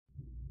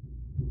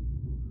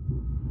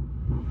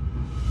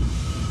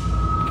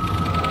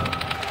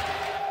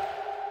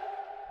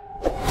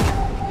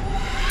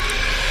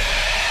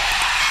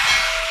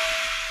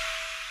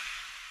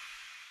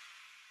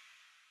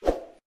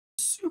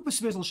A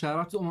special shout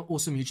out to all my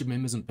awesome YouTube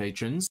members and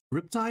patrons: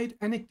 Riptide,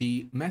 Anik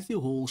D, Matthew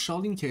Hall,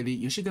 Charlene Kelly,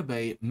 Yoshika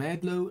Bay,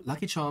 Madlo,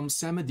 Lucky Charms,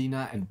 Sam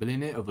Medina, and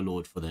Billionaire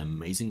Overlord for their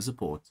amazing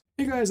support.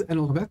 Hey guys, and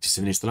welcome back to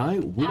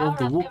 7 War of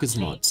the Walkers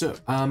mod. So,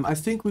 I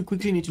think we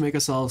quickly need to make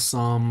ourselves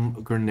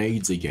some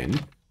grenades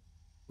again.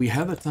 We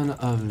have a ton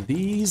of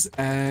these,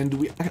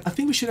 and I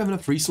think we should have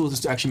enough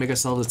resources to actually make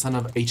ourselves a ton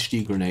of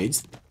HD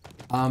grenades.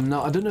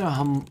 Now, I don't know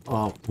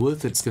how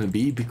worth it's going to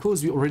be,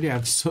 because we already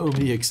have so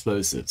many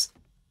explosives.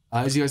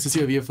 As you guys can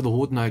see over here for the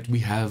Horde Night, we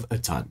have a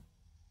ton.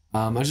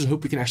 I just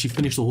hope we can actually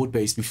finish the Horde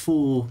base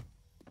before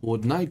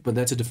Horde Night, but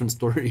that's a different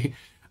story.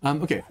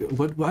 Okay,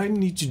 what I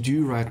need to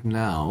do right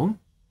now,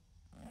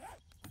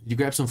 you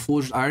grab some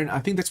forged iron. I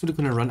think that's what we're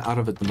going to run out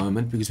of at the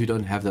moment, because we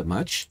don't have that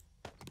much.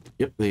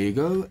 Yep, there you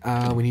go.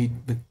 We need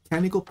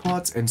mechanical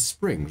parts and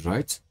springs,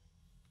 right?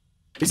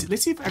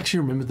 Let's see if I actually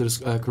remember this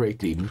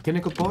correctly.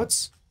 Mechanical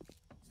parts,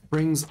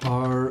 springs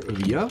are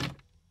here.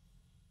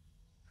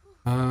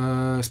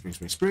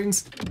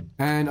 Springs,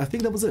 and I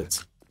think that was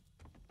it.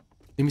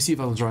 Let me see if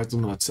I was right or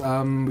not.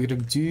 We're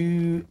gonna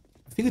do,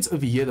 I think it's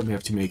over here that we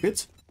have to make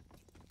it.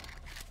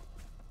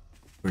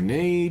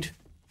 Grenade,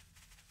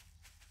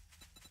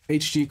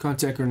 HG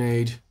contact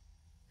grenade.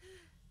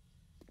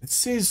 It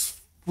says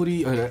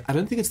 40. I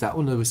don't think it's that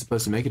one that we're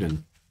supposed to make it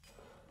in.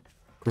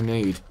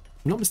 Grenade. If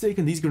I'm not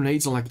mistaken, these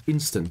grenades are like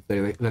instant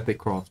that they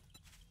craft.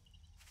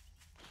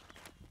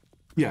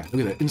 Yeah,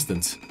 look at that,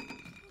 instant.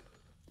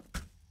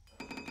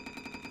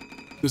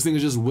 This thing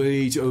is just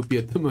way too OP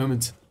at the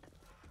moment.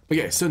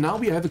 Okay, so now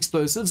we have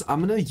explosives.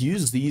 I'm going to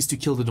use these to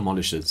kill the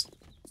demolishers.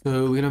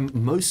 So we're going to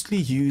mostly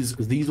use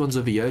these ones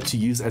over here to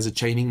use as a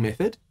chaining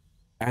method.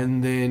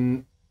 And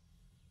then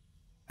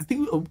I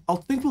think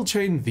we'll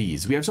chain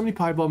these. We have so many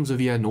pipe bombs over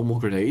here, normal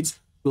grenades.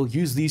 We'll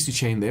use these to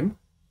chain them.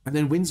 And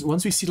then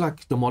once we see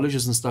like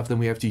demolishers and stuff, then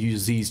we have to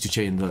use these to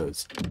chain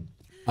those.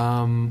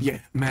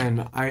 Yeah,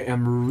 man, I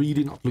am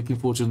really not looking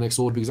forward to the next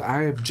horde, because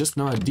I have just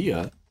no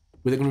idea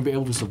whether they're going to be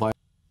able to survive.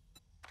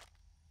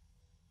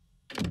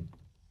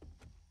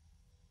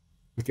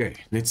 Okay,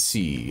 let's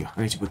see.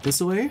 I need to put this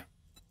away.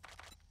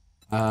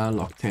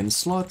 Lock 10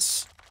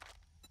 slots.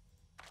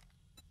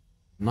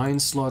 9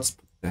 slots.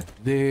 Put that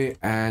there.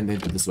 And then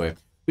put this away.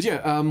 But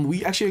yeah,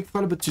 we actually have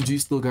quite a bit to do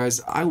still,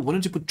 guys. I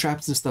wanted to put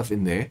traps and stuff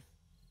in there,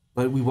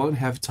 but we won't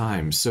have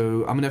time.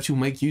 So I'm going to have to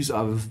make use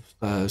of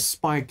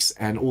spikes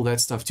and all that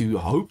stuff to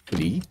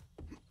hopefully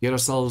get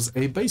ourselves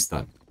a base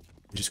done.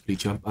 Just quickly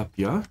jump up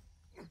here.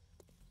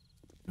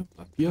 Jump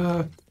up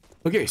here.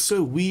 Okay,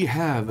 so we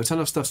have a ton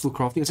of stuff still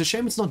crafting. It's a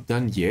shame it's not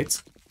done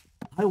yet.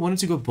 I wanted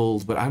to go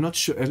bold, but I'm not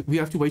sure. We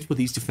have to wait for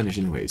these to finish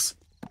anyways.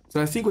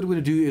 So I think what we're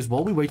going to do is,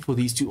 while we wait for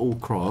these to all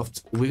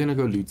craft, we're going to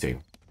go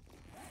looting.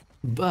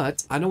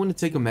 But I don't want to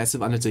take a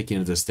massive undertaking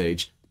at this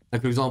stage.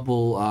 Like, for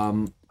example,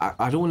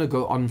 I don't want to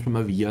go on from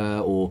over here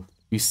or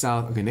do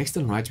south. Okay, next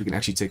and right we can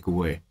actually take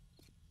away.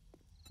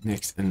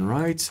 Next and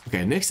right.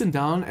 Okay, next and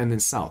down, and then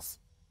south.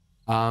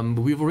 But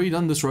we've already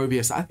done this row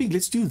here, so I think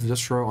let's do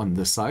this row on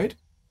this side.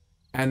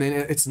 And then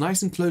it's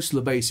nice and close to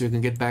the base, so we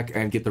can get back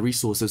and get the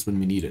resources when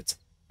we need it.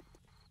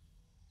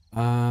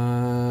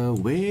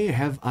 Where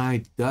have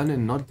I done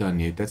and not done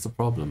yet? That's the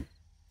problem.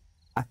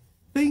 I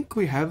think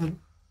we haven't.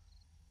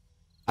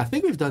 I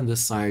think we've done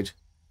this side.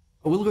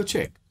 We'll go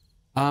check.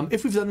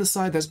 If we've done this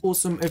side, that's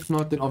awesome. If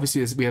not, then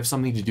obviously we have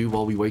something to do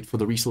while we wait for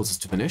the resources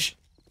to finish.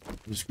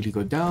 Just quickly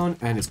go down,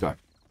 and it's go.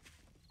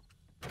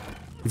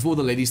 Before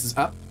the ladies is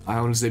up, I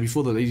want to say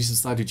before the ladies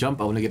decide to jump,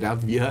 I want to get out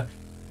of here.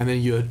 And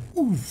then you heard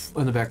oof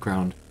on the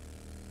background.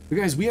 But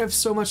guys, we have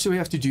so much that we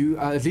have to do.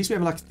 At least we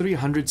have like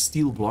 300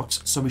 steel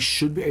blocks, so we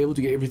should be able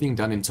to get everything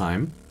done in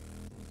time.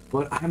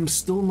 But I'm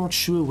still not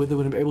sure whether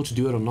we're going to be able to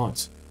do it or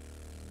not.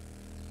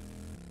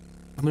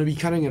 I'm going to be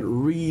cutting it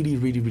really,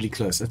 really, really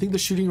close. I think the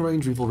shooting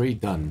range we've already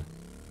done.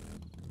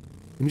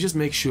 Let me just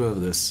make sure of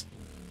this.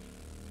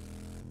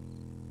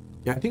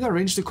 Yeah, I think I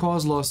ranged the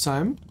cars last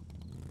time.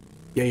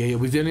 Yeah,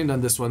 we've definitely done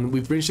this one.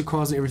 We've ranged the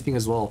cars and everything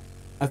as well.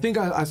 I think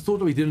I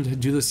thought we didn't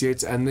do this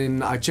yet, and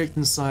then I checked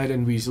inside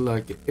and we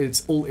like,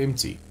 it's all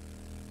empty.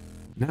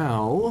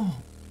 Now,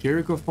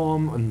 Jericho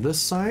Farm on this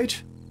side.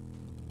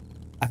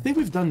 I think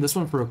we've done this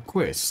one for a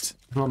quest,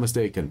 if I'm not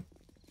mistaken.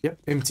 Yep,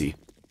 empty.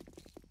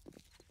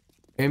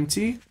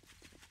 Empty.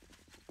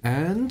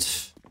 And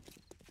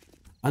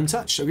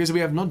untouched. Okay, so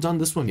we have not done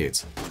this one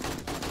yet.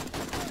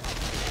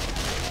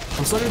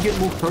 I'm starting to get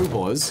more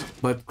crowbars,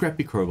 but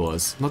crappy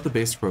crowbars. Not the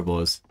best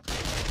crowbars.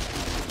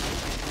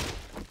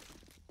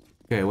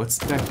 Okay, what's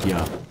that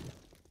here?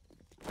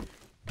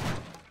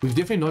 We've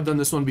definitely not done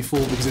this one before,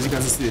 because as you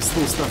guys see, there's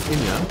still stuff in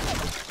here.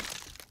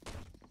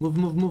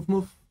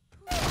 Move.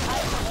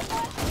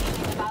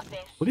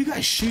 What are you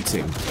guys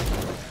shooting?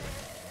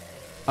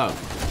 Oh,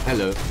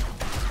 hello. I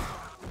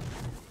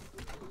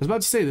was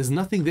about to say, there's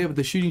nothing there but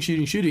the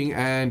shooting,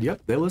 and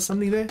yep, there was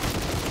something there.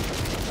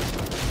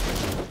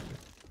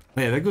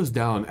 Oh yeah, that goes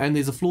down, and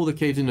there's a floor that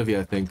caves in over here,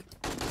 I think.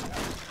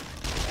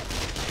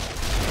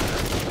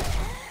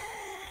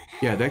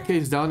 Yeah, that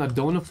caves down. I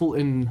don't want to fall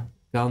in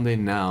down there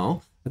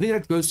now. I think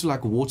that goes to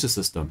like a water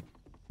system.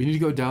 We need to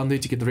go down there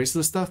to get the rest of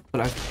the stuff, but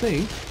I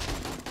think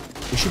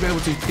we should be able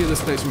to clear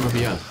this place from over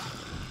here.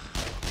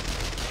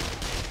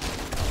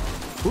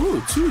 Ooh,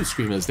 2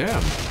 screamers,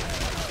 damn.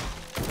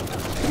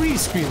 3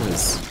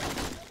 screamers.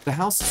 The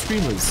house of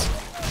screamers.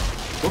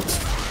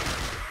 Whoops.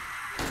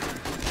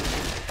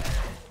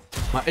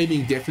 My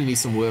aiming definitely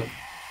needs some work.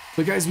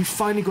 But guys, we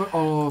finally got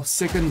our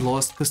second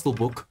last pistol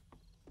book.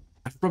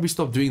 I should probably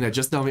stop doing that.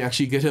 Just now we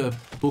actually get a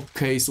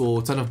bookcase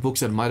or a ton of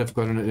books that might have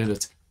gotten in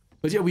it.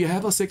 But yeah, we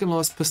have our second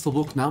last pistol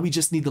book. Now we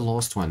just need the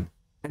last one.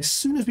 As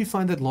soon as we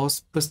find that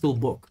last pistol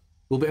book,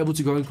 we'll be able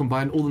to go and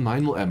combine all the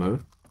 9mm ammo.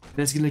 And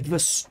it's going to give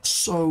us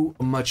so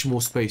much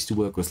more space to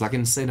work with. Like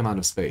an insane amount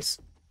of space.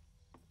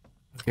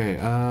 Okay,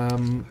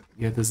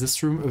 yeah, there's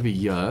this room over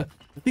here.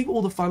 I think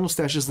all the final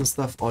stashes and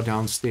stuff are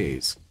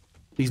downstairs.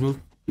 Please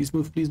move, please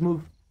move, please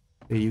move.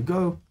 There you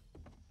go.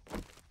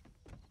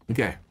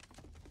 Okay. I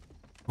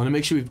want to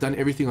make sure we've done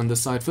everything on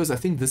this side first. I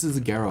think this is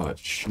the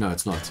garage. No,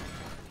 it's not.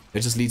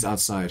 It just leads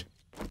outside.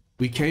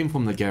 We came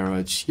from the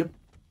garage. Yep.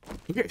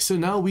 Okay, so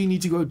now we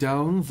need to go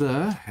down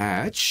the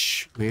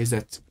hatch. Where is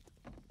that?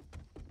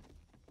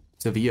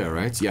 It's over here,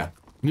 right? Yeah.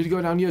 We need to go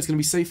down here. It's going to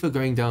be safer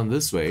going down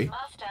this way.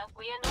 Master,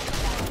 we are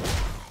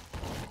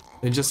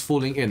not than just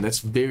falling in. That's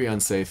very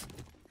unsafe.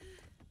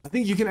 I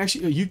think you can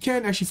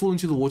actually fall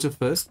into the water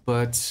first,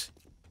 but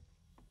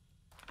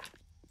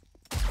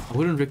I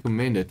wouldn't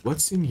recommend it.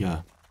 What's in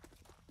here?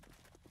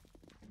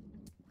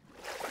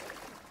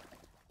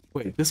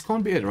 Wait, this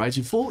can't be it, right?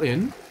 You fall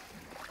in.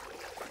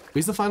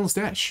 Where's the final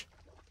stash?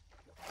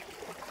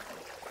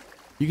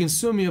 You can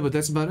swim here, but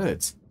that's about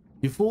it.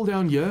 You fall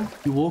down here,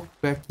 you walk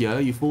back here,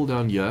 you fall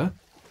down here,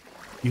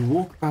 you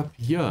walk up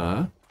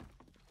here,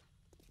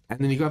 and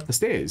then you go up the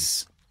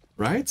stairs,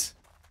 right?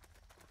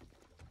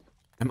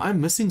 Am I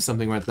missing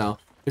something right now?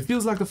 It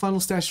feels like the final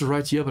stash is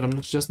right here, but I'm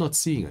just not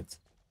seeing it.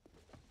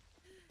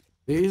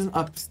 There isn't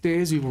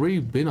upstairs. We've already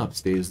been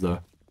upstairs, though.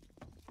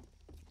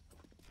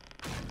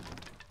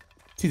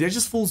 See, that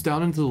just falls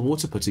down into the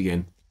water pit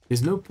again.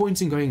 There's no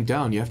point in going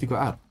down. You have to go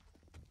up.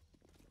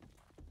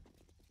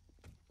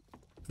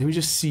 Let me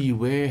just see.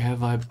 Where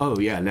have I... Oh,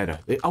 yeah, ladder.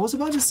 I was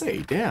about to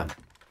say, damn.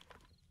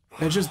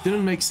 That just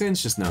didn't make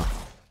sense just now.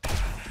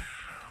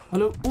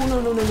 Hello? Oh,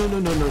 no, no, no, no, no,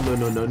 no, no, no,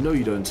 no, no, no,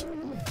 you don't.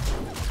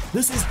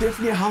 This is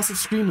definitely a house of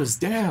screamers.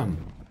 Damn.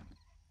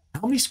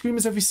 How many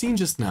screamers have we seen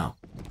just now?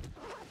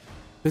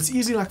 That's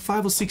easily like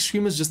 5 or 6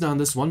 screamers just now in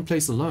this one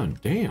place alone.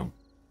 Damn.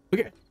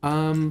 Okay.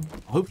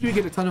 Hopefully we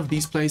get a ton of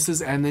these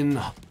places, and then,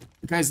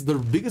 guys, the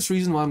biggest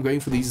reason why I'm going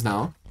for these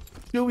now,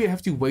 we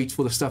have to wait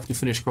for the stuff to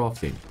finish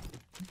crafting.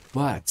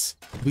 But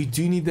we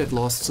do need that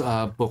last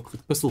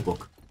pistol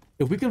book.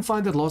 If we can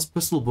find that last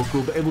pistol book,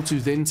 we'll be able to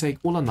then take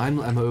all our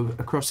 9mm ammo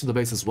across to the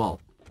base as well.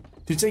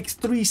 To take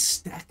 3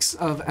 stacks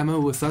of ammo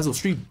with us, or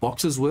 3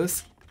 boxes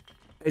worth,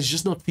 it's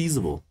just not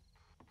feasible.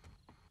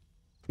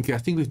 Okay, I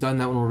think we've done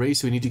that one already,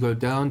 so we need to go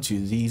down to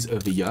these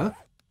over here.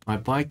 My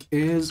bike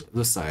is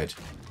this side.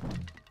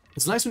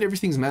 It's nice when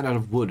everything's made out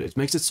of wood. It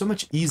makes it so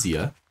much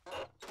easier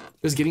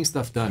just getting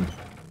stuff done.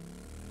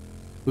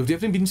 We've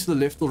definitely been to the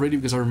left already,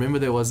 because I remember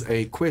there was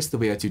a quest that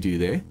we had to do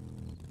there.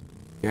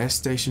 Gas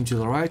station to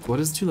the right. What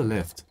is to the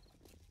left?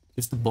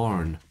 It's the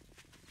barn.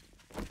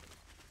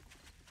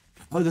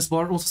 Oh, this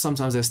barn also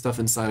sometimes has stuff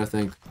inside, I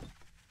think.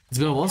 It's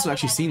been a while since I've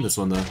actually seen this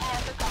one, though.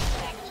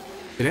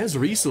 It has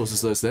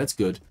resources, though, so that's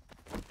good.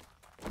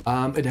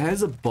 It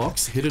has a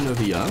box hidden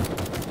over here.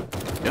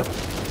 Yep.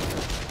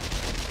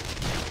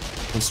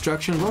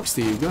 Construction box,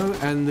 there you go.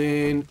 And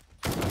then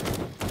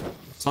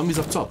zombies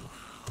up top.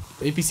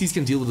 The NPCs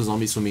can deal with the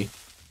zombies for me.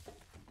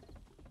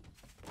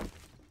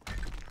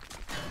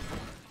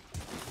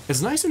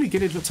 It's nice when we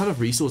get a ton of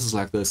resources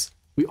like this.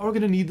 We are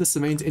going to need the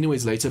cement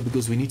anyways later,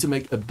 because we need to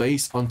make a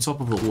base on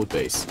top of the horde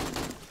base.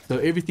 So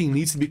everything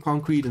needs to be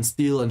concrete and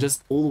steel and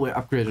just all the way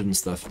upgraded and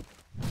stuff.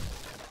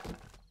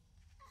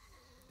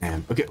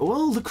 Damn. Okay,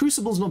 well, the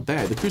crucible's not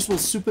bad. The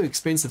crucible's super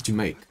expensive to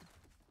make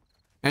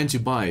and to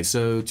buy,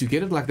 so to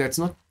get it like that's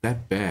not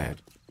that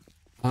bad.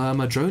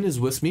 My drone is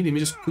with me. Let me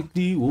just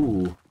quickly...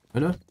 Ooh, I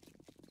know.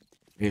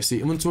 Yeah,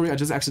 see, inventory, I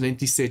just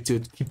accidentally said to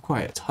keep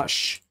quiet.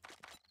 Hush.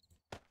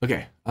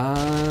 Okay,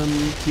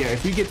 yeah,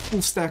 if we get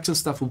full stacks and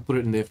stuff, we'll put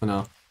it in there for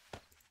now.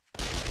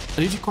 I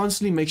need to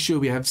constantly make sure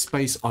we have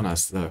space on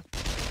us, though.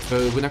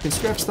 So when I can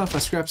scrap stuff, I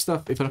scrap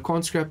stuff. If I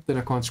can't scrap, then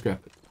I can't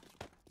scrap it.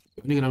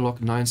 We're only going to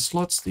lock 9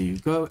 slots. There you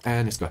go,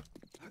 and let's go.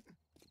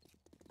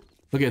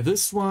 Okay,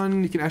 this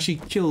one, you can actually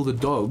kill the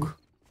dog.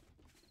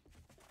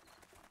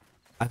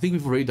 I think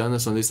we've already done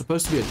this one. There's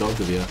supposed to be a dog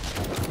over here.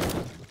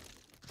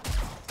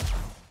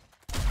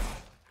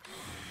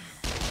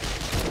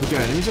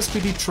 Okay, let me just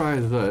quickly try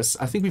this.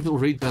 I think we've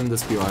already done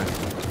this PI.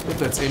 If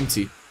that's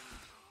empty.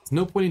 There's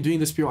no point in doing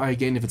this PI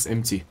again if it's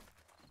empty.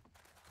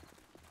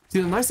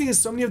 See, the nice thing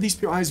is so many of these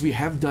PIs we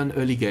have done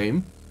early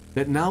game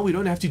that now we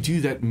don't have to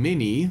do that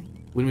many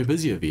when we're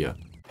busy over here.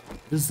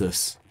 What is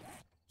this?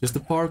 Just a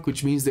park,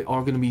 which means there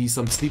are going to be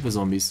some sleeper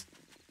zombies.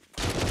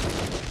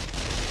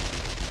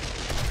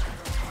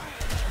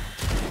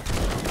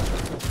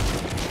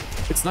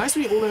 It's It's nice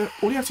when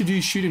all you have to do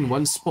is shoot in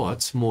one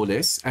spot, more or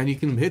less, and you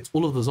can hit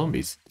all of the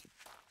zombies.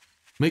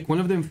 Make one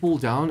of them fall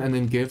down and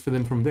then get for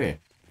them from there.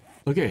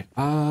 Okay,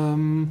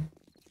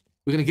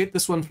 we're gonna get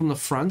this one from the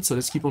front, so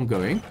let's keep on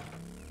going.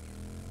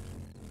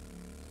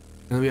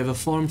 And we have a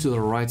farm to the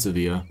right of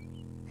here.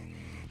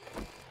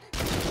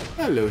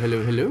 Hello,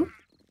 hello, hello.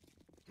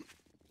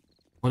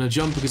 Wanna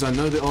jump because I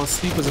know there are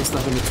sleepers and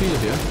stuff in between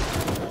of here.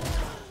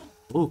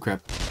 Oh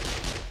crap.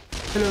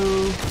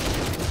 Hello.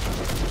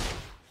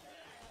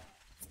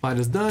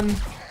 Spider's done.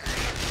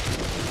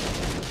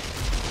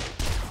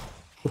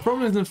 The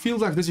problem is in a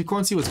field like this, you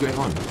can't see what's going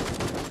on.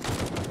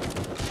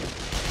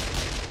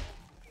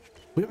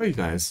 Where are you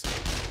guys?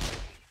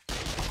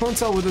 I can't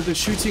tell whether they're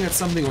shooting at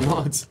something or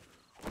not.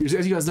 Because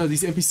as you guys know,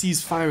 these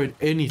NPCs fire at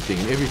anything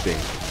and everything.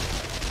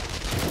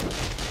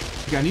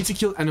 Okay, I need to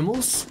kill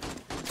animals.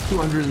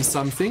 200 and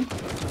something.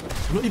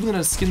 I'm not even going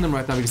to skin them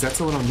right now because that's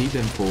not what I need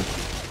them for.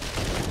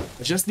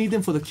 I just need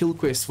them for the kill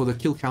quest, for the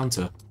kill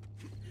counter.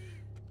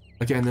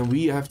 Okay, and then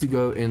we have to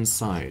go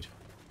inside.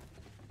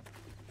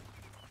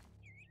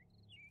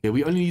 Yeah,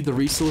 we only need the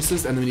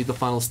resources and then we need the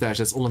final stash.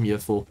 That's all I'm here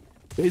for.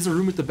 There is a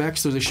room at the back,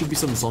 so there should be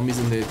some zombies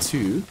in there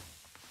too.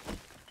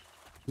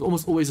 There's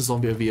almost always a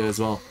zombie over here as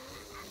well.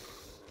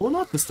 Or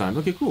not this time.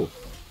 Okay, cool.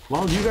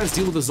 While you guys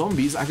deal with the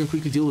zombies, I can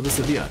quickly deal with this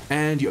over here.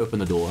 And you open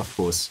the door, of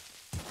course.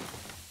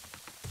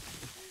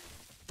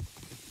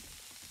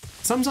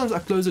 Sometimes I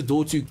close the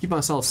door to keep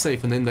myself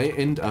safe, and then they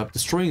end up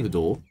destroying the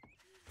door.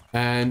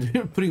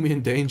 And putting me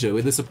in danger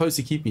where they're supposed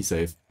to keep me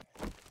safe.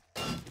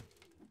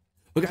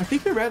 Okay, I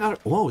think we ran out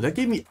of... Whoa, that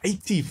gave me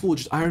 80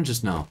 forged iron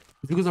just now.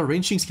 Because our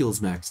ranging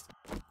skills maxed.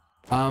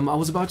 I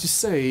was about to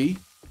say...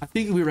 I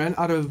think we ran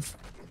out of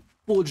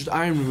forged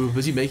iron when we were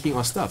busy making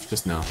our stuff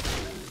just now.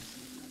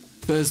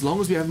 So as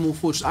long as we have more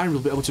forged iron,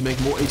 we'll be able to make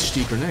more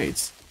HG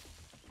grenades.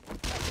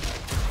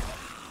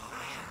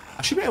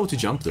 I should be able to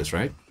jump this,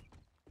 right?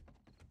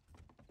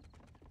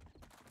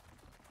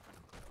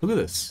 Look at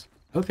this.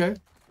 Okay.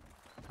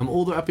 I'm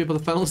all the way up here for the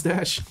final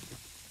stash.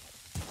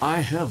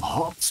 I have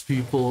hops,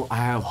 people. I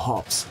have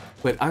hops.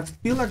 Wait, I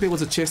feel like there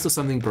was a chest or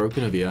something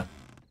broken over here.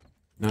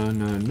 No,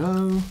 no,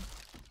 no.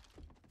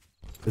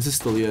 This is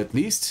still here at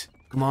least.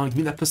 Come on, give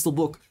me that pistol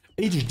book.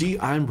 HD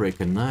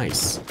Ironbreaker,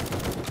 nice.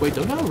 Wait,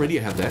 don't I already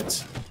have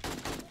that?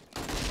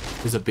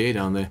 There's a bear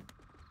down there.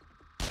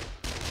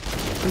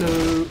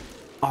 Hello.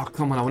 Oh,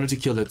 come on, I wanted to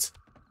kill it.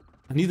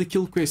 I need the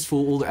kill quest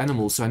for all the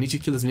animals, so I need to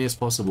kill as many as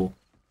possible.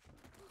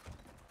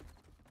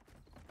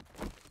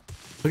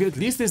 Okay, at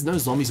least there's no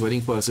zombies waiting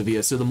for us over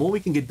here, so the more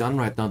we can get done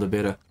right now, the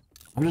better.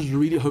 I'm just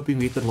really hoping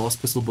we get that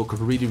last pistol book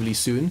really, really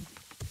soon.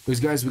 Because,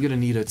 guys, we're gonna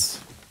need it.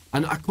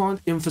 And I can't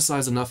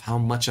emphasize enough how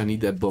much I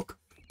need that book.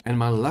 And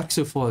my luck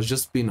so far has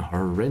just been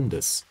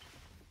horrendous.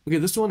 Okay,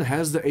 this one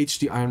has the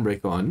HD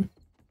Ironbreaker on.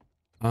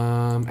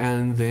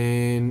 And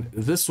then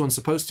this one's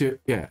supposed to,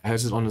 yeah,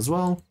 has it on as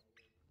well.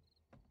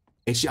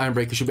 HD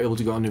Ironbreaker should be able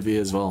to go on over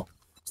here as well.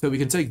 So we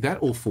can take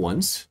that off for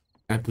once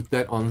and put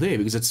that on there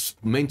because it's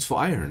meant for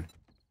iron.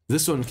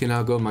 This one can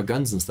now go on my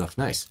guns and stuff.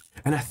 Nice.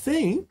 And I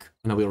think...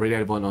 Oh, no, we already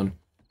had one on.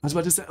 I was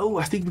about to say, oh,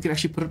 I think we can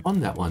actually put it on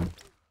that one.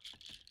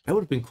 That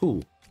would have been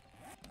cool.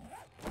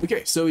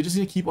 Okay, so we're just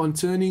going to keep on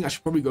turning. I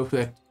should probably go for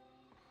that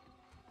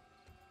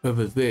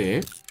over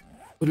there.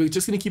 But we're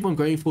just going to keep on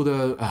going for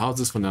the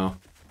houses for now.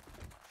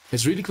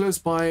 It's really close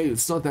by.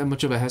 It's not that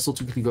much of a hassle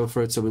to quickly go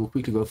for it, so we'll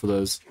quickly go for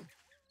those.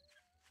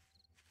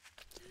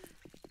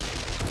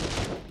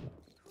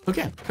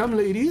 Okay, come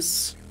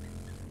ladies.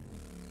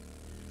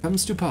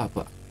 Comes to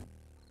Papa.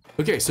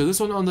 Okay, so this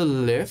one on the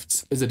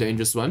left is a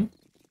dangerous one.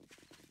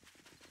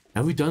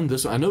 Have we done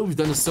this one? I know we've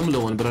done a similar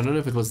one, but I don't know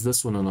if it was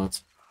this one or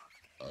not.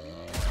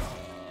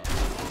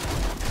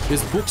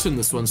 There's books in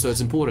this one, so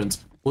it's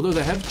important. Although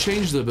they have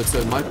changed a bit, so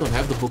it might not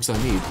have the books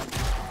I need.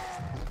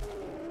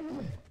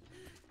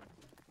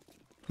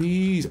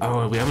 Please.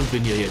 Oh, we haven't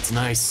been here yet. It's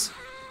nice.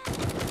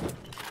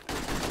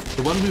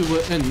 The one we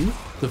were in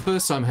the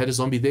first time had a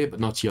zombie there, but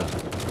not here.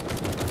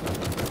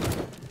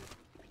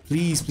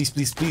 Please, please,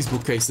 please, please,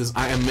 bookcases.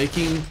 I am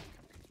making...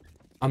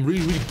 I'm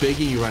really, really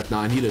begging you right now.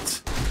 I need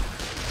it.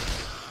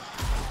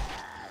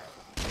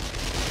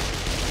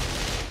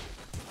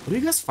 What are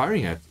you guys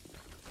firing at?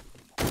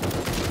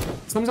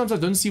 Sometimes I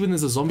don't see when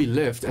there's a zombie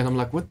left, and I'm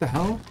like, what the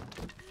hell?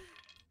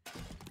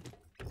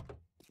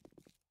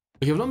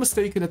 If I'm not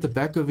mistaken, at the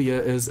back over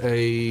here is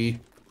a...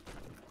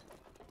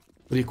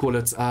 What do you call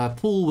it? A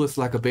pool with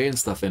like a bear and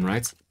stuff in,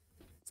 right? So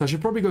I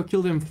should probably go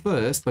kill them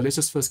first, but let's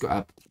just first go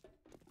up.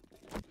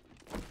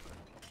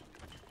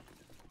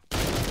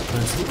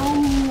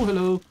 Oh,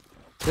 hello.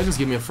 That just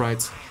gave me a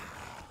fright.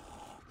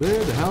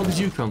 Where the hell did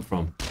you come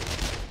from?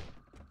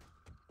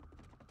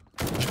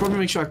 I should probably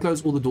make sure I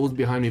close all the doors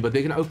behind me, but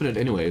they're going to open it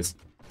anyways.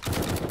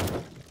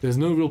 There's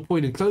no real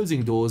point in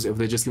closing doors if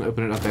they're just going to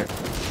open it up back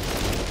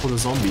for the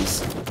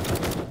zombies.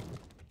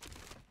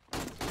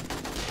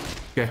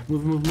 Okay,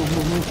 move, move, move,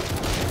 move,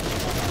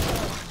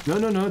 move. No,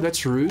 no, no,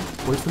 that's rude.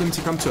 Wait for them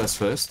to come to us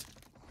first.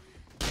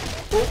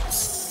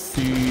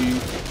 Oopsie.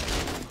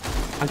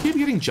 I keep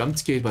getting jump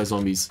scared by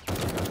zombies.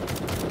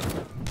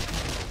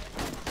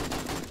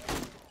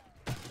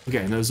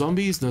 Okay, no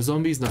zombies,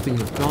 nothing in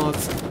the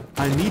path.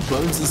 I need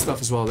bones and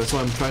stuff as well, that's why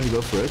I'm trying to go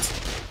for it.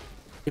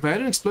 If I had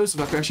an explosive,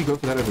 I could actually go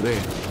for that over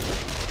there.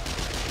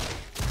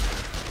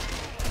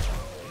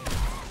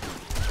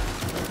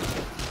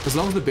 As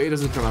long as the bear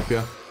doesn't come up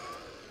here.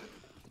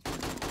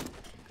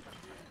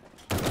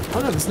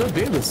 Oh no, there's no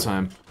bear this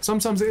time.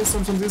 Sometimes there is,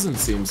 sometimes there isn't, it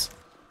seems.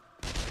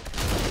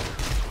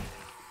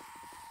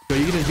 So are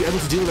you going to be able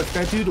to deal with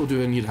that fat dude, or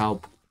do I need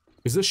help?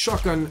 Because this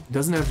shotgun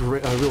doesn't have a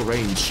real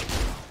range.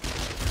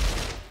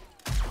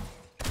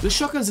 This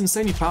shotgun's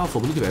insanely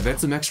powerful, but look at that,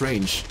 that's the max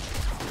range.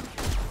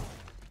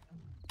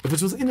 If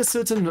it was in a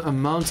certain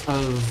amount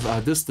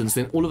of distance,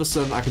 then all of a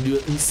sudden I can do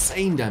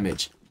insane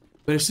damage.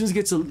 But as soon as it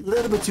gets a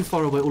little bit too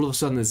far away, all of a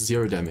sudden there's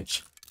 0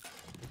 damage.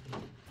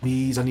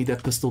 Please, I need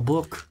that pistol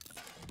book.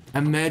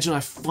 Imagine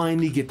I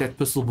finally get that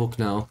pistol book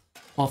now,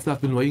 after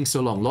I've been waiting so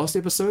long. Last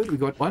episode, we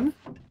got one,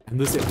 and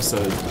this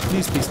episode.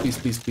 Please, please, please,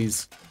 please,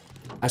 please.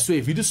 I swear,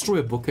 if you destroy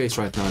a bookcase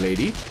right now,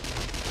 lady...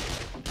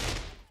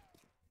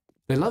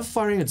 They love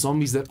firing at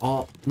zombies that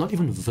are not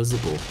even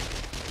visible.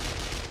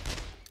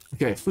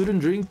 Okay, food and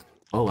drink.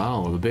 Oh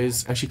wow, the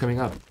bear's actually coming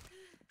up.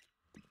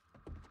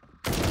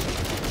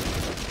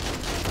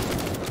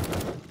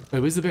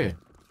 Wait, where's the bear?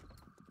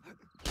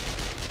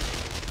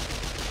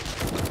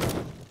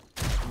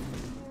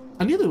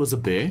 I knew there was a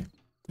bear.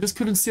 I just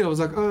couldn't see. I was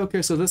like, oh,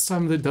 okay, so this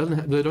time they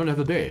don't have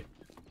a bear.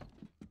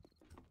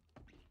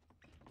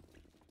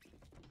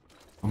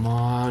 Come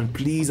on,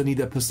 please, I need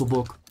that pistol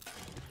book.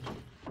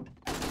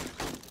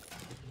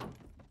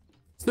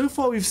 So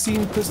far we've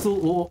seen pistol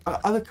or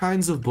other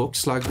kinds of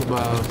books, like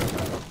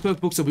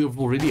perk books that we've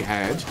already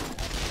had.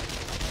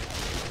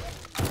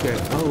 Okay,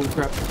 oh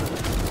crap.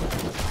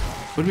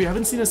 But we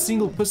haven't seen a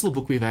single pistol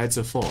book we've had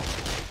so far.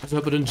 I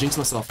hope I don't jinx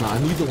myself now. I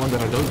need the one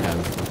that I don't have.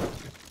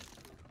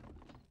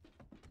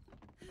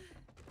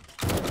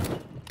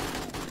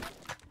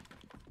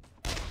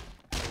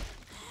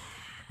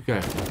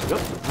 Okay, yep,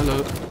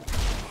 hello.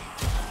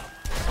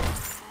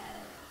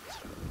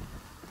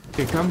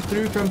 Okay, come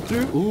through, come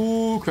through.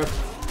 Ooh, crap.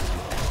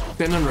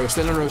 Stand in row,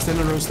 stand in row, stand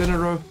in row, stand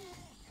in row.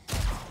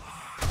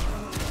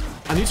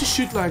 I need to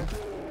shoot like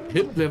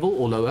hip level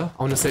or lower.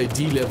 I want to say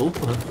D level.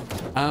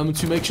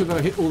 To make sure that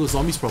I hit all the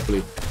zombies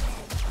properly.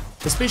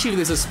 Especially if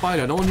there's a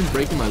spider. I don't want him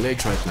breaking my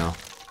legs right now.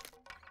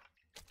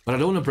 But I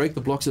don't want to break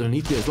the blocks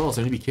underneath me as well, so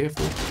I need to be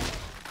careful.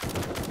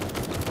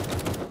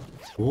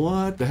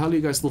 What the hell are you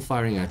guys still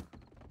firing at?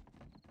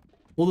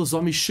 All the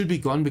zombies should be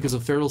gone because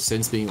of feral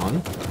sense being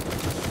on.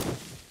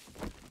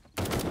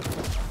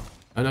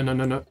 Oh, no, no,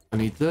 no, no. I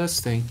need this.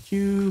 Thank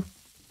you.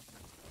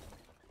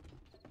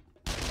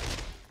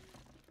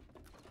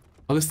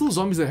 Are there still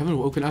zombies that haven't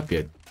woken up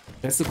yet?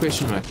 That's the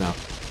question right now.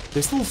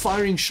 They're still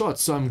firing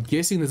shots, so I'm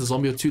guessing there's a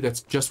zombie or two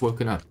that's just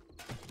woken up.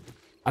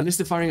 Unless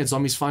they're firing at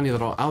zombies finally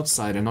that are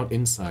outside and not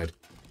inside.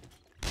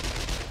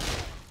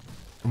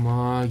 Come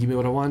on, give me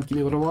what I want, give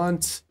me what I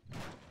want.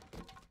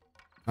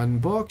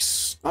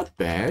 Unbox. Not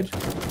bad.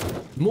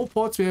 The more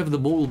parts we have, the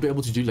more we'll be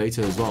able to do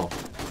later as well.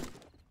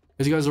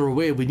 As you guys are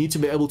aware, we need to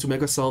be able to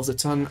make ourselves a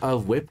ton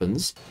of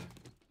weapons.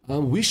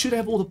 We should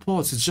have all the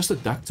parts, it's just the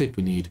duct tape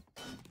we need.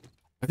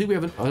 I think we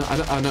haven't...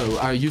 I know,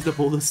 I used up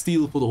all the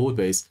steel for the horde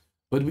base.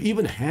 But we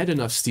even had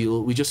enough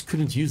steel, we just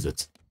couldn't use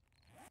it.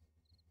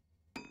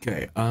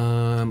 Okay,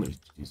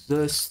 use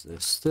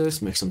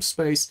this, make some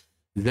space.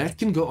 That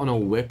can go on a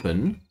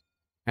weapon.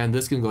 And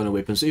this can go on a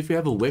weapon. So if we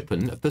have a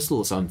weapon, a pistol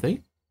or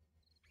something,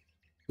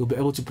 we'll be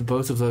able to put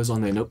both of those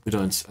on there. Nope, we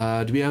don't.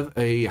 Do we have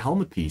a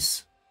helmet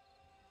piece?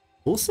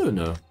 Also,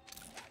 no.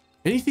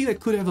 Anything that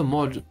could have a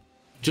mod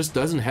just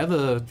doesn't have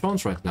a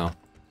trance right now.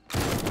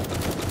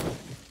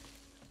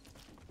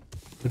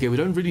 Okay, we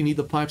don't really need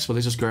the pipes, but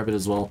let's just grab it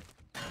as well.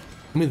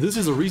 I mean, this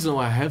is the reason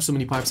why I have so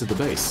many pipes at the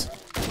base.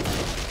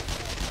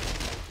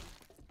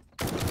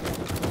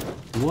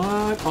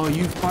 What are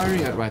you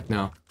firing at right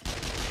now?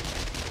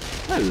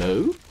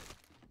 Hello?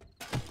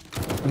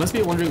 You must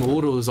be wondering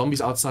horde or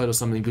zombies outside or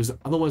something, because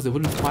otherwise they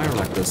wouldn't fire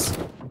like this.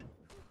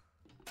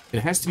 It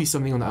has to be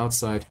something on the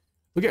outside.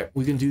 Okay,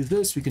 we can do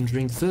this, we can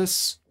drink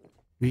this.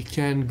 We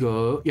can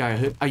go...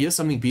 Yeah, I hear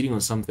something beating on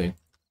something.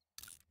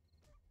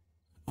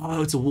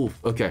 Oh, it's a wolf.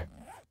 Okay.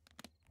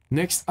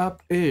 Next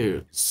up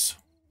is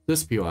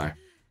this POI.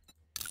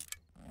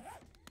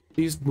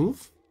 Please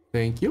move.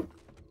 Thank you.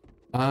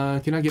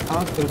 Can I get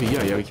out over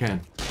here? Yeah, we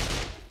can.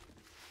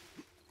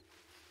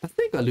 I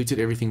think I looted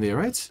everything there,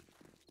 right?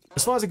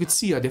 As far as I could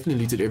see, I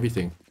definitely looted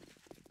everything.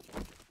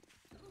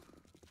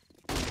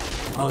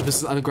 Oh, this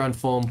is an underground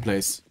farm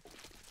place.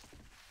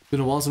 It's been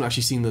a while since I've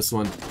actually seen this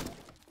one.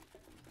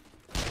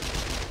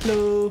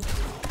 Hello.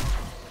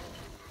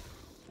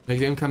 Make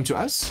them come to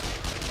us.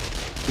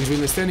 Because when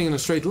they're standing in a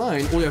straight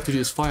line, all you have to do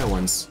is fire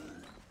once.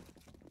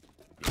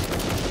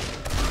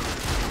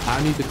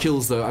 I need the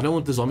kills though. I don't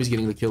want the zombies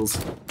getting the kills.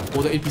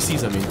 Or the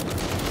NPCs, I mean.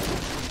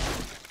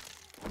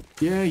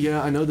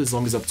 Yeah, I know there's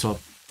zombies up top.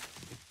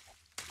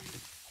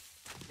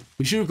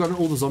 We should have gotten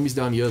all the zombies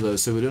down here though,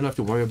 so we don't have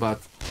to worry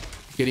about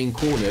getting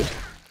cornered.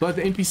 But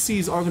the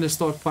NPCs are going to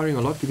start firing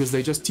a lot because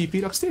they just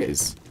TP'd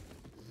upstairs.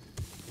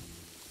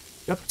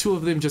 Yep, two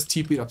of them just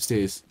TP'd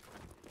upstairs.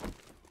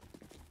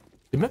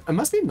 It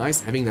must be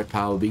nice having that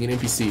power, being an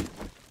NPC.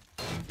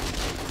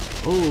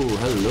 Oh,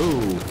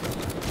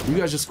 hello. You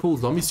guys just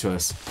called zombies to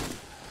us.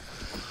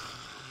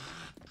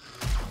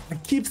 I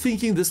keep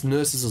thinking this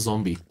nurse is a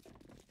zombie.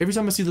 Every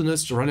time I see the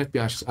nurse run at me,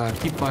 I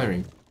keep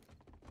firing.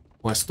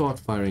 Or I start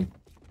firing.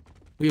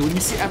 Okay, when you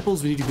see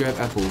apples, we need to grab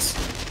apples.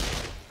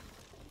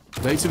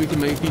 Later we can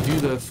maybe do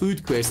the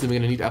food quest, and we're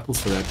going to need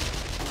apples for that.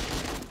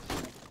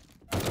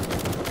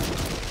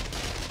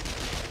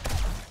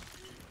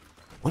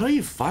 What are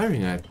you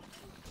firing at?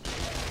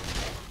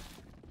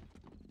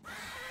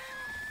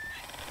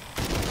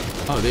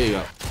 Oh, there you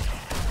go.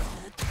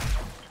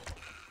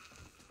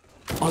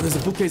 Oh, there's a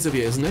bookcase over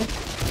here, isn't there?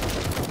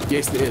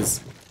 Yes, there is.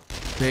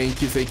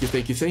 Thank you, thank you,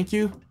 thank you, thank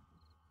you.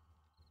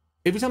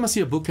 Every time I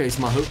see a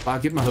bookcase, I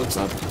get my hopes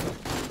up.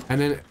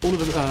 And then it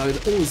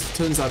always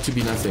turns out to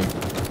be nothing.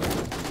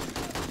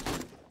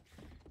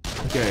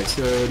 Okay,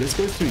 so let's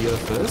go through here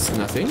first.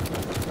 Nothing.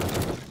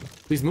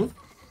 Please move.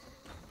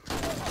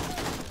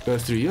 Go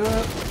through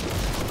here.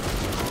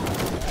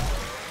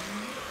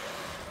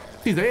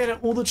 See, they had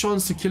all the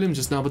chance to kill him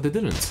just now, but they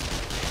didn't.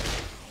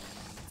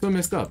 So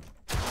messed up.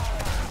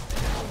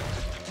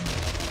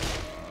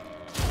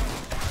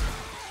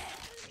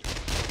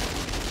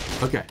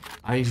 Okay,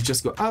 I need to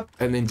just go up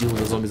and then deal with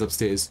the zombies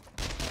upstairs.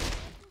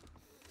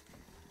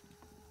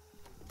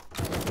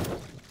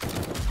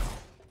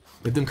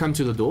 Let them come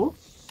to the door.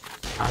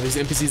 These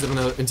NPCs are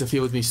gonna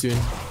interfere with me soon.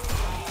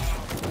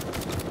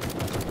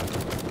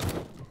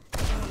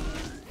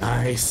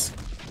 Nice.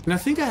 And I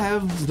think I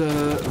have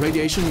the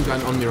radiation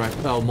gun on me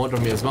right now, mod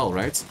on me as well,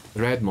 right?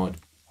 The rad mod.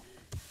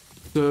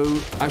 So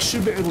I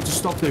should be able to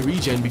stop their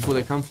regen before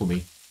they come for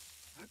me.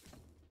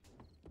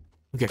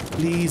 Okay,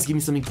 please give me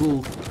something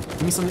cool.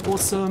 Give me something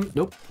awesome.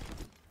 Nope.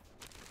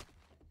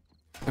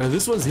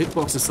 This one's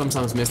hitbox is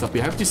sometimes messed up.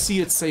 You have to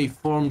see it say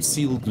farm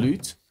sealed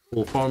loot.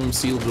 Or farm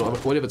sealed,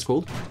 whatever it's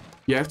called.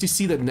 You have to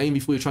see that name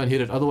before you try and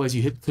hit it. Otherwise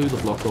you hit through the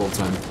block the whole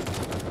time.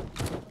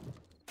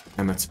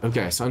 Damn it.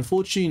 Okay, so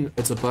unfortunately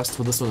it's a bust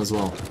for this one as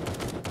well.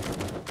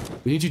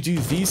 We need to do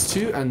these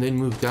two and then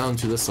move down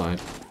to this side.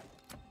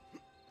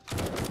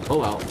 Oh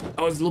wow.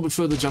 I was a little bit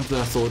further jump than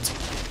I thought.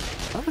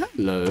 Oh,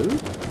 hello.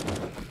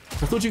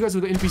 I thought you guys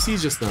were the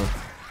NPCs just now.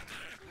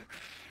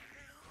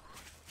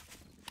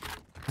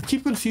 I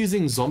keep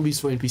confusing zombies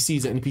for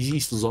NPCs and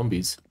NPCs for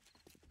zombies.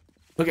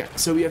 Okay,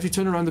 so we have to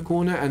turn around the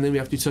corner and then we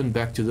have to turn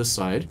back to this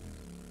side.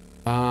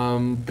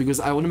 Because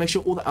I want to make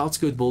sure all the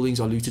outskirt buildings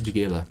are looted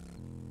together.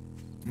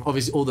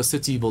 Obviously, all the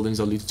city buildings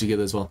are looted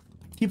together as well.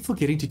 I keep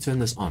forgetting to turn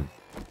this on.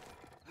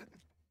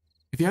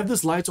 If you have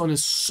this light on,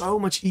 it's so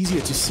much easier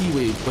to see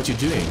what you're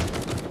doing.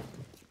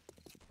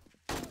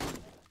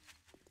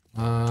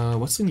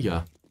 What's in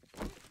here?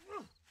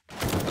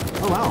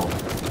 Oh wow.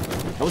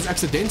 That was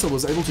accidental. I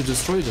was able to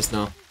destroy just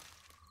now.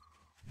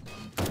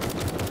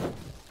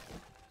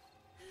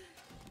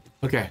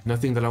 Okay,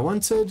 nothing that I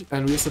wanted,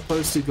 and we're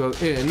supposed to go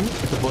in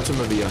at the bottom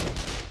of here.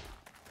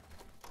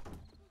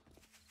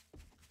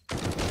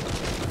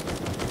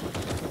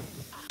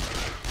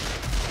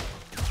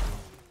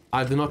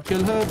 I did not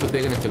kill her, but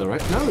they're gonna kill her,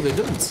 right? No, they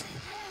didn't.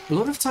 A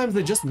lot of times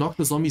they just knock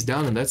the zombies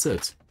down and that's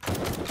it.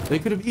 They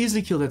could have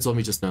easily killed that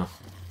zombie just now.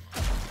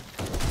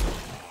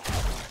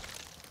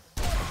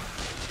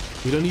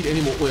 We don't need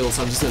any more oil,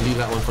 so I'm just gonna leave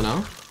that one for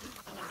now.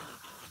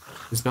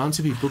 There's bound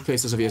to be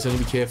bookcases over here, so I need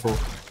to be careful.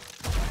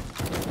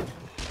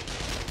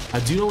 I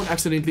do not want to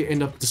accidentally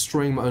end up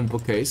destroying my own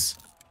bookcase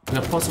in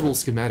a possible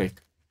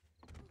schematic.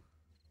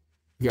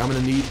 Okay, I'm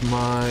gonna need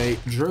my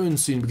drone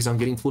soon because I'm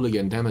getting full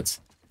again, damn it.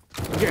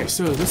 Okay,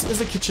 so this is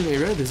the kitchen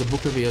area. There's a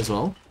book over here as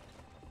well.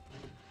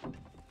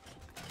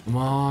 Come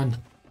on.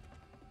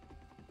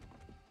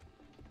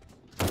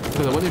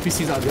 Okay, the one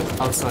NPC's out there,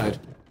 outside.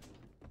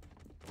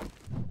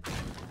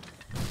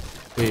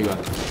 There you go.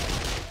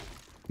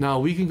 Now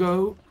we can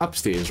go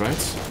upstairs,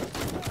 right?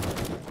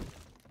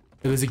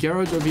 And there's a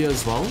garage over here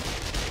as well.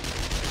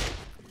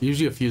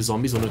 Usually a few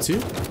zombies, one or two.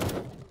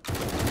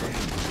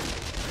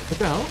 What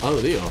the hell? Oh,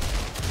 there you are.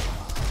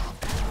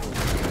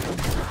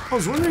 I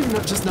was wondering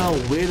just now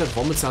where that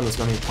vomit sound is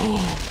coming. Oh,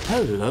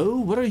 hello.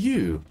 What are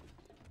you?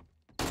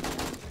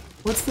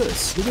 What's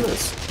this? Look at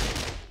this.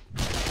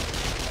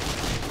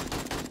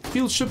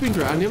 Field shipping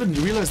ground. I never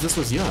realized this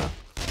was here.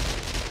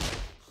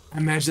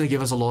 Imagine they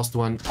gave us a last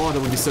one. Oh, that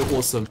would be so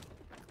awesome.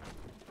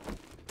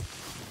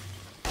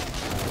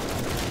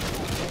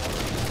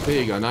 There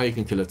you go. Now you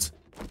can kill it.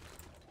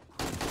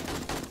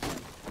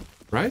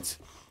 Right?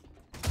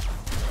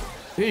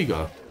 There you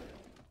go.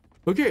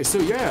 Okay, so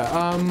yeah,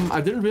 I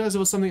didn't realize there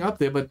was something up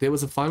there, but there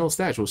was a final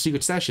stash, or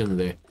secret stash in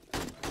there.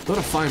 Not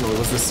a final, it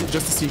was just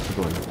a secret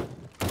one.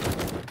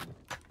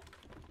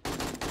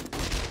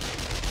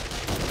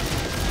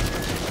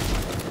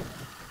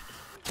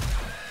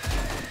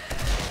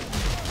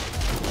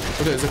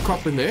 Okay, there's a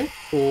cop in there,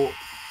 or...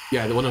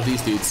 yeah, one of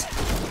these dudes.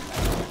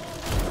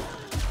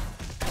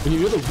 When you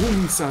hear the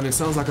boom sound, it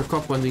sounds like a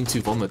cop wanting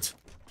to vomit.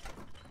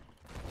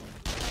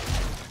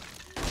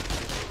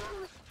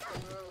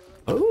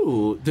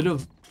 Oh,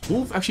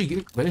 Wolf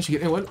actually managed to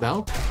get in. What the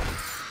hell?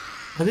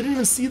 I didn't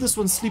even see this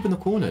one sleep in the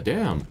corner.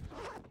 Damn.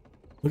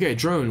 Okay,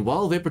 drone.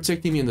 While they're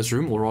protecting me in this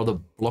room, or rather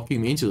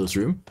blocking me into this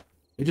room,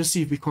 let's just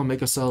see if we can't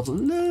make ourselves a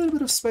little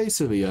bit of space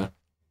over here.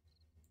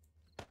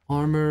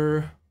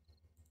 Armor.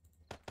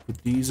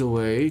 Put these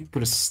away.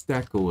 Put a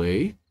stack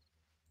away.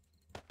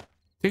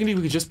 Technically,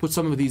 we could just put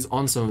some of these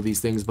on some of these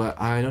things, but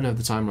I don't have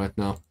the time right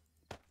now.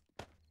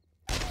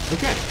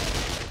 Okay.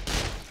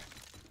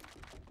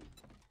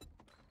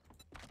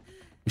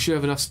 We should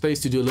have enough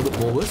space to do a little bit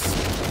more with.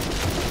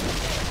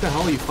 What the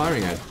hell are you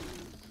firing at?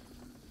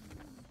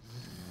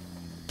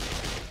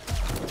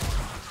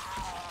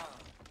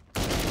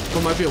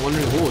 It might be a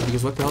wandering horde,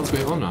 because what the hell's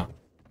going on now?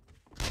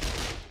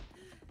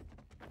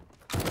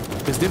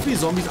 There's definitely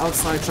zombies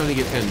outside trying to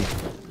get in.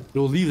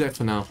 We'll leave that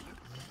for now.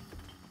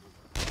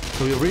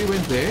 So we already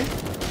went there.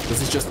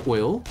 This is just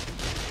oil.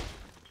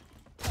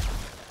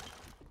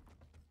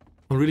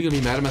 I'm really gonna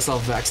be mad at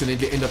myself if I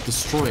accidentally end up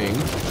destroying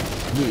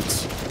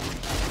loot.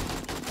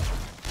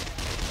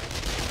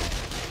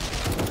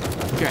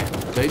 Okay,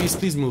 ladies,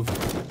 please move.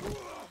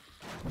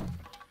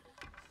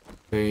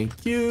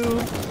 Thank you.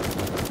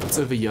 What's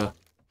over here?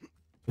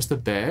 Just a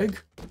bag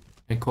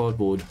and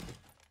cardboard.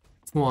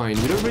 Twine.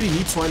 We don't really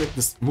need twine at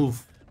this.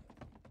 Move.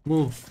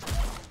 Move.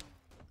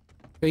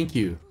 Thank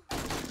you.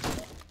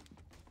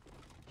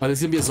 Oh, there's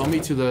gonna be a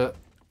zombie to the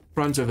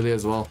front over there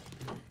as well.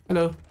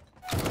 Hello.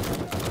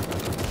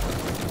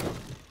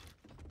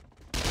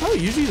 Oh,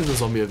 usually there's a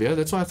zombie over here.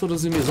 That's why I thought there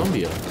was gonna be a zombie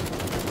here.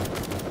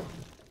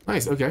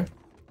 Nice, okay.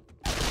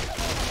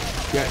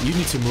 Yeah, you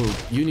need to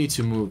move. You need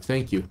to move.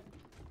 Thank you.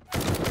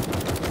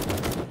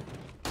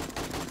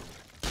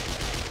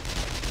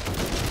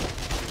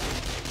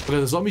 Okay,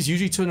 the zombies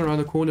usually turn around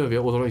the corner over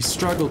here, although they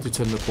struggle to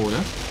turn the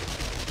corner.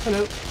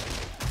 Hello.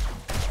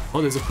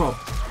 Oh, there's a prop.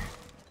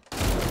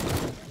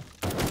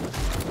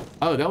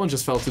 Oh, that one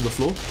just fell to the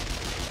floor.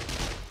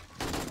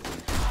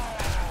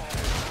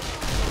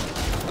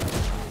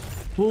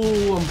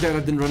 Oh, I'm glad I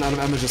didn't run out of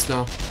ammo just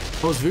now.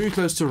 I was very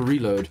close to a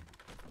reload.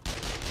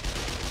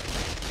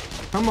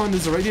 Come on,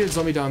 there's a radiated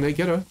zombie down there.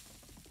 Get her.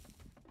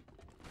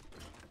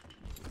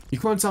 You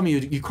can't tell me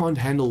you can't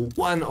handle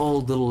one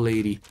old little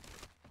lady.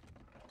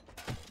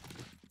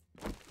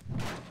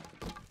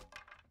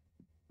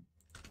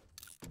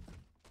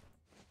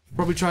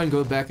 Probably try and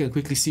go back and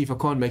quickly see if I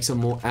can't make some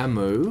more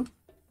ammo.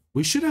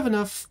 We should have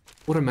enough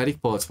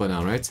automatic parts by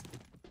now, right?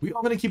 We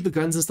are going to keep the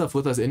guns and stuff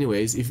with us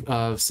anyways, if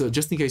so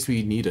just in case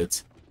we need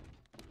it.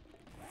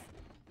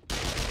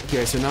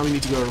 Okay, so now we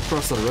need to go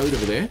across the road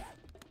over there.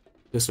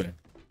 This way.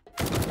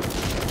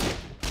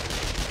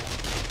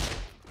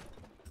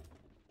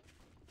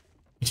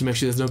 Need to make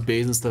sure there's no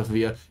bears and stuff over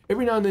here.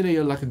 Every now and then I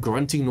hear like a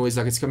grunting noise,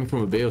 like it's coming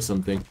from a bear or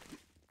something.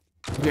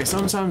 Okay,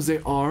 sometimes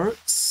there are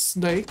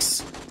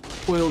snakes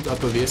coiled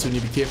up over here, so we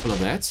need to be careful of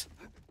that.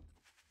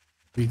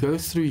 We go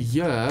through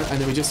here, and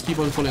then we just keep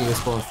on following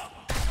this path.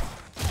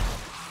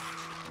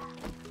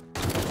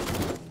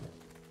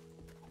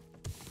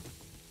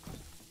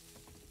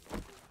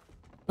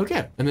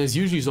 Okay, and there's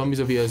usually zombies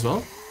over here as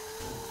well.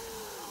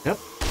 Yep.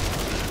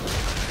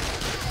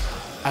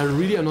 I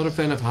really am not a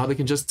fan of how they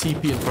can just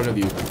TP in front of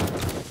you.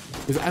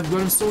 Because I've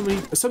gotten so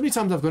many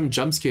times I've gotten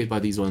jump scared by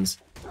these ones.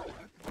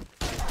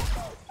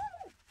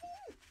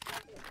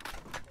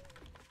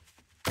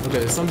 Okay,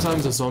 there's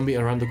sometimes a zombie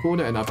around the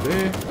corner and up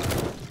there.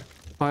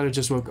 Spider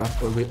just woke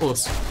up over there.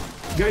 Awesome.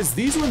 Guys,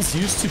 these ones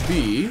used to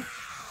be...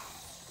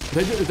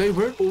 They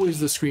weren't always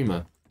the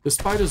screamer. The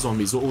spider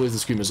zombies were always the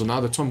screamers, so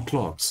now they're Tom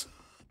Clarks.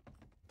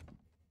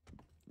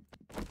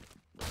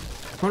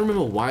 I can't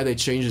remember why they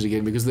changed it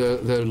again, because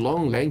the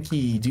long,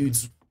 lanky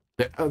dudes,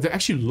 they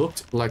actually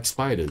looked like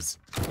spiders.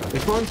 They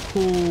can't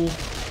call...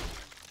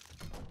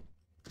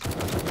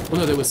 Oh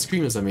no, they were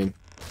screamers, I mean.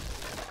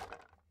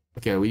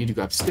 Okay, we need to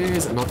go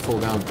upstairs and not fall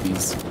down,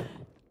 please.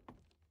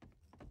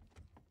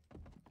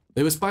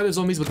 They were spider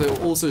zombies, but they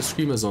were also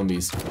screamer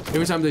zombies.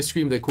 Every time they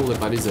scream, they call their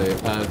buddies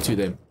to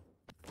them.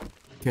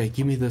 Okay,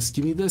 give me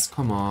this,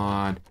 come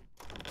on.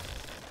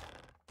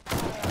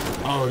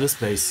 Oh, this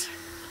place.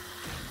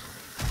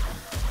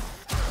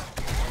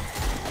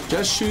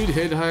 Just shoot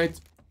head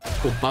height,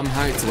 or bum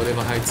height, or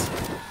whatever height.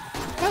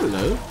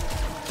 Hello.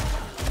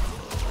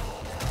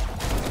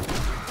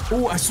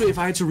 Oh, I swear if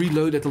I had to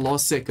reload at the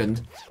last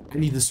second,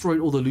 and he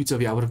destroyed all the loot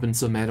over here, I would have been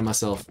so mad at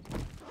myself.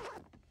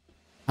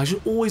 I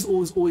should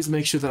always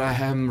make sure that I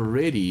am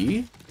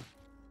ready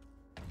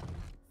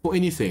for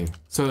anything.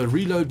 So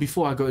reload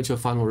before I go into a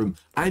final room.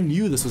 I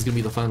knew this was going to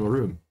be the final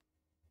room.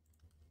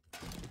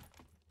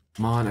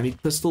 Come on, I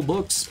need pistol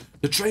books.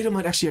 The trader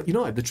might actually have, you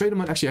know what? The trader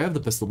might actually have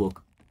the pistol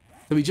book.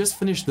 So we just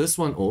finished this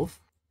one off,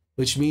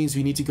 which means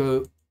we need to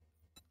go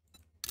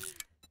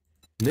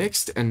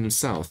next and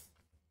south.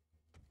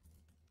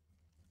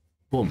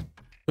 Boom.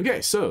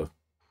 Okay, so...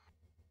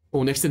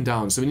 Oh, next and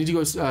down. So we need to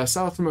go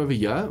south from over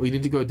here. We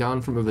need to go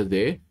down from over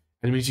there.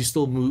 And we need to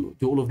still do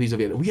all of these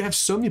over here. We have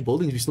so many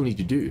buildings we still need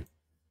to do.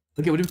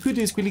 Okay, what we could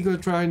do is quickly go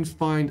try and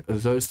find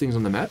those things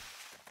on the map.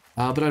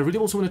 But I really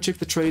also want to check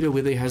the trader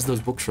where he has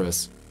those books for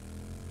us.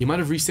 He might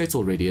have reset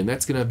already, and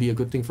that's going to be a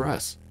good thing for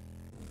us.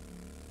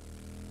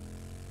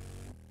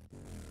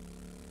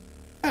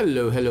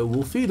 Hello, hello,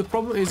 Wolfie. The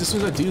problem is, as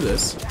soon as I do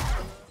this,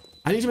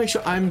 I need to make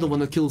sure I'm the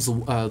one that kills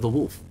the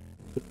wolf.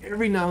 But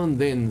every now and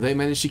then, they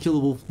manage to kill the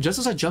wolf. Just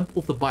as I jump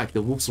off the bike,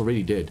 the wolf's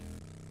already dead.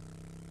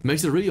 It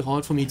makes it really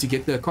hard for me to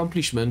get the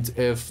accomplishment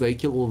if they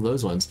kill all of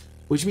those ones.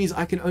 Which means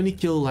I can only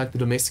kill like the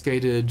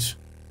domesticated,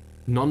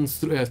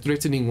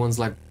 non-threatening ones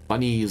like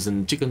bunnies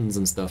and chickens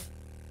and stuff.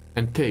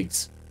 And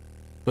pigs.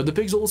 But the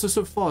pigs are also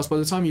so fast, by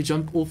the time you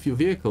jump off your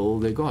vehicle,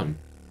 they're gone.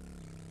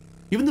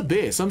 Even the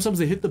bear, sometimes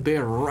they hit the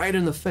bear right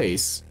in the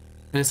face,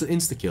 and it's an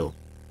insta-kill.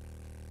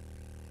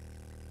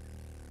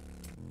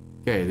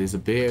 Okay, there's a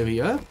bear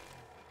here.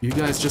 You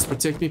guys just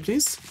protect me,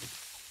 please.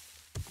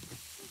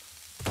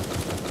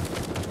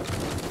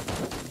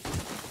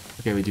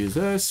 Okay, we do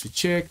this, we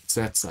check, it's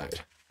that side.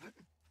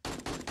 I'm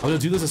gonna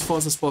do this as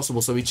fast as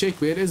possible, so we check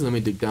where it is, and then we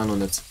dig down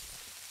on it.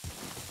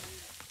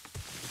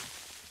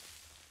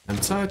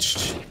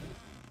 Untouched.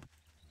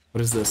 What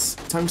is this?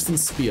 Tungsten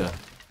spear.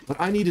 What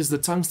I need is the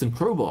tungsten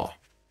crowbar.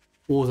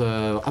 Or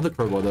the other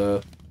crowbar,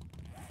 the...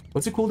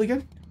 What's it called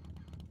again?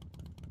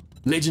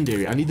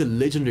 Legendary. I need the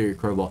legendary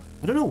crowbar.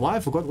 I don't know why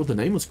I forgot what the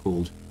name was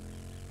called.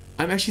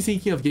 I'm actually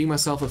thinking of getting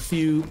myself a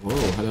few...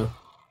 Oh, hello.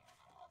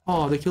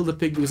 Oh, they killed the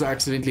pig because I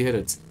accidentally hit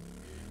it.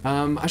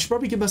 I should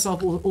probably give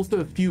myself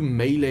also a few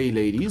melee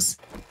ladies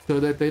so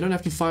that they don't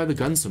have to fire the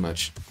gun so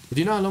much. But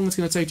do you know how long it's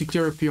going to take to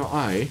clear a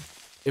PRI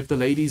if the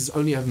ladies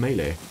only have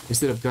melee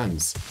instead of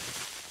guns?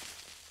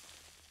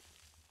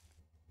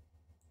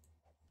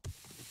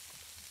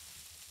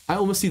 I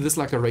almost see this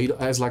like a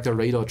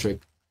radar trick.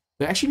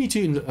 They actually need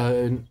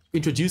to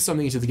introduce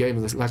something into the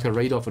game like a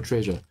radar for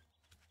treasure.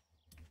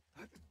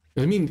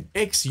 I mean,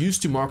 X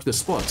used to mark the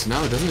spot,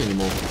 now it doesn't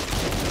anymore.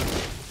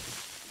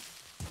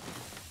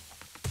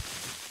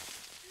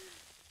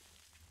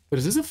 But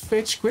is this a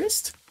fetch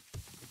quest?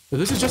 No,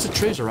 this is just a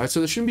treasure, right?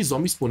 So there shouldn't be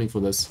zombie spawning for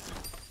this.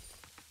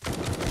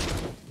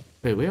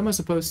 Wait, where am I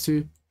supposed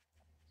to...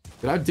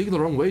 Did I dig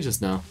the wrong way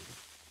just now?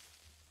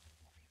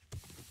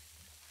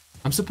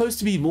 I'm supposed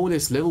to be more or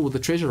less level with the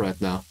treasure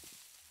right now.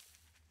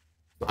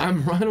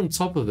 I'm right on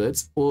top of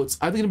it, or it's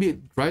either going to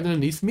be right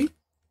underneath me,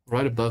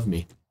 right above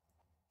me.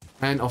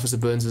 And Officer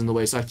Burns is in the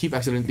way, so I keep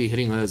accidentally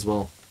hitting her as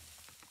well.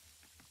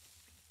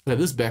 Okay,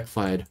 this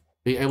backfired.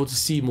 Being able to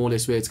see more or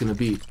less where it's going to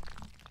be.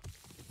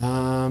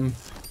 Oh,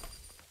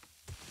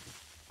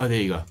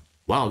 there you go.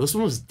 Wow, this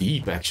one was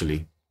deep,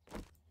 actually.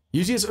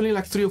 Usually it's only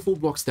like 3 or 4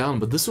 blocks down,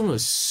 but this one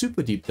was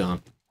super deep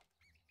down.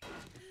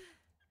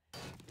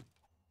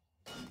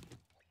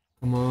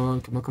 Come on,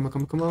 come on, come on,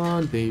 come on, come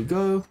on. There you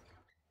go.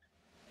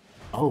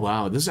 Oh,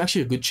 wow. This is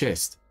actually a good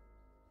chest.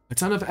 A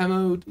ton of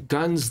ammo,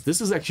 guns.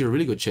 This is actually a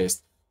really good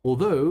chest.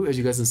 Although, as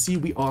you guys can see,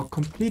 we are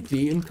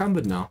completely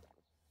encumbered now.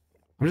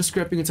 I'm just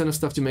scrapping a ton of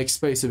stuff to make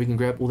space so we can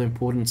grab all the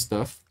important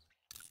stuff.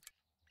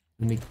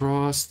 Let me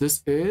cross.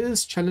 This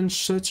is challenge,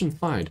 search, and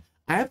find.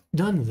 I haven't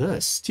done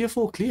this. Tier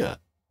 4 clear.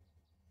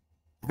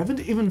 I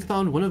haven't even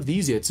found one of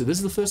these yet, so this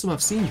is the first time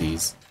I've seen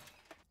these.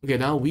 Okay,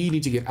 now we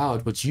need to get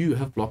out, but you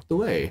have blocked the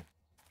way.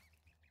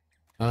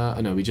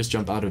 No, we just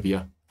jump out of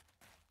here.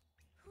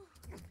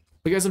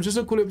 Okay, guys, I'm just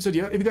a cool episode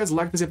here. If you guys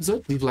like this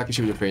episode, leave a like and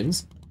share with your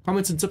friends.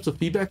 Comments and tips or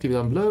feedback, leave it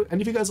down below.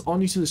 And if you guys are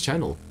new to this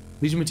channel,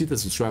 please remember to hit the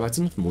subscribe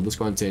button for more of this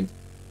content.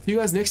 See you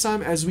guys next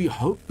time as we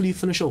hopefully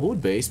finish our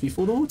horde base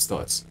before the horde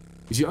starts.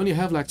 Because you only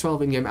have like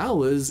 12 in-game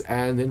hours,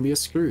 and then we are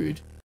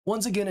screwed.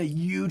 Once again, a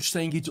huge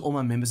thank you to all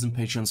my members and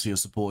patrons for your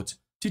support.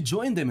 To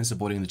join them in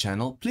supporting the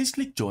channel, please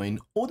click join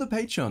or the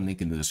Patreon link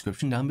in the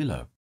description down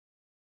below.